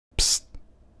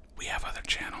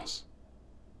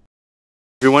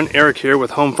Everyone, Eric here with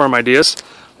Home Farm Ideas.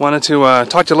 Wanted to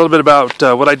talk to you a little bit about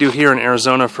what I do here in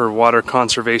Arizona for water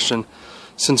conservation,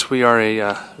 since we are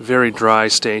a very dry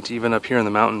state, even up here in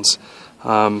the mountains.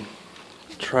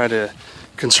 Try to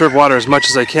conserve water as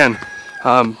much as I can.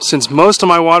 Since most of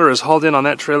my water is hauled in on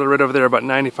that trailer right over there, about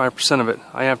 95% of it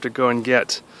I have to go and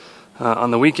get on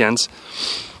the weekends.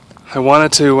 I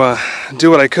wanted to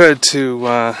do what I could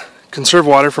to conserve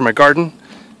water for my garden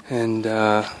and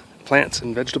plants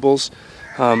and vegetables.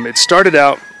 It started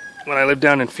out when I lived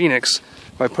down in Phoenix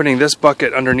by putting this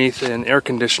bucket underneath an air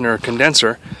conditioner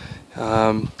condenser.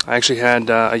 I actually had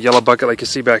a yellow bucket like you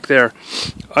see back there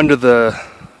under the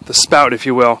spout, if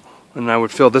you will, and I would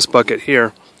fill this bucket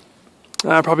here.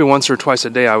 Probably once or twice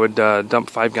a day I would dump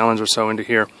 5 gallons or so into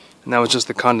here, and that was just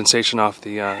the condensation off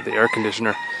the air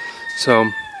conditioner. So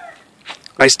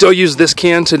I still use this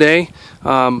can today.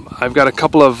 I've got a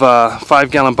couple of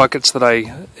 5-gallon buckets that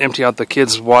I empty out the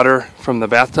kids' water from the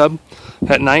bathtub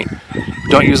at night.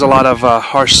 Don't use a lot of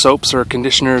harsh soaps or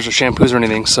conditioners or shampoos or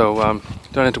anything, so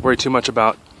don't have to worry too much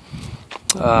about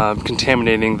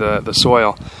contaminating the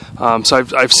soil. So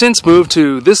I've since moved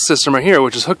to this system right here,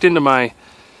 which is hooked into my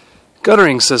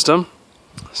guttering system.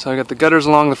 So I got the gutters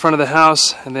along the front of the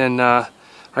house, and then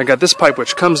I got this pipe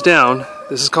which comes down.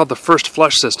 This is called the first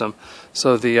flush system.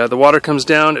 So the water comes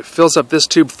down, it fills up this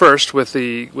tube first with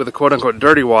the quote-unquote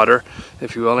dirty water,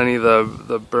 if you will, any of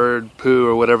the bird poo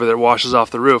or whatever that washes off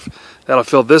the roof. That'll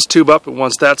fill this tube up, and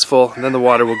once that's full, then the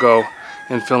water will go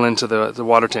and fill into the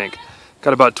water tank.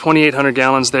 Got about 2,800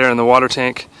 gallons there in the water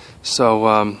tank, so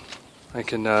I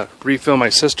can refill my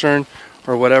cistern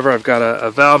or whatever. I've got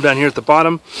a valve down here at the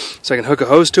bottom, so I can hook a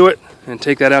hose to it and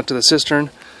take that out to the cistern.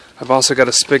 I've also got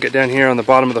a spigot down here on the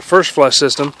bottom of the first flush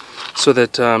system, so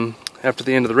that after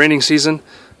the end of the raining season,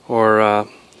 or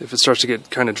if it starts to get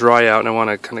kind of dry out and I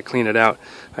want to kind of clean it out,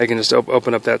 I can just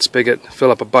open up that spigot, fill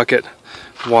up a bucket,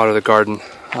 water the garden.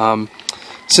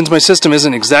 Since my system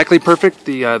isn't exactly perfect,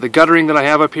 the guttering that I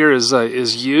have up here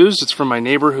is used. It's from my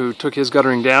neighbor who took his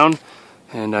guttering down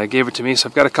and gave it to me. So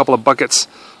I've got a couple of buckets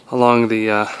along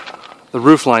the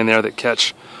roof line there that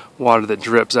catch water that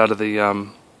drips out of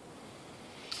the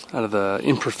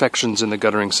imperfections in the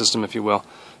guttering system, if you will.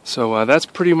 So that's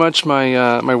pretty much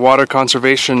my water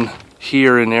conservation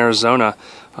here in Arizona.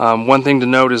 One thing to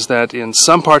note is that in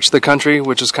some parts of the country,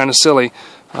 which is kind of silly,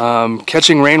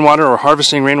 catching rainwater or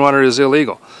harvesting rainwater is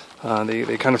illegal.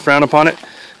 They kind of frown upon it,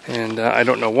 and I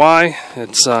don't know why.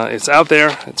 It's out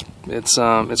there.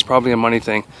 It's probably a money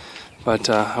thing, but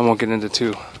I won't get into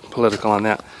too political on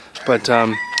that. But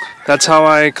that's how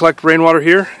I collect rainwater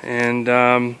here, and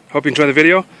hope you enjoy the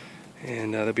video,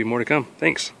 and there'll be more to come.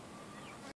 Thanks.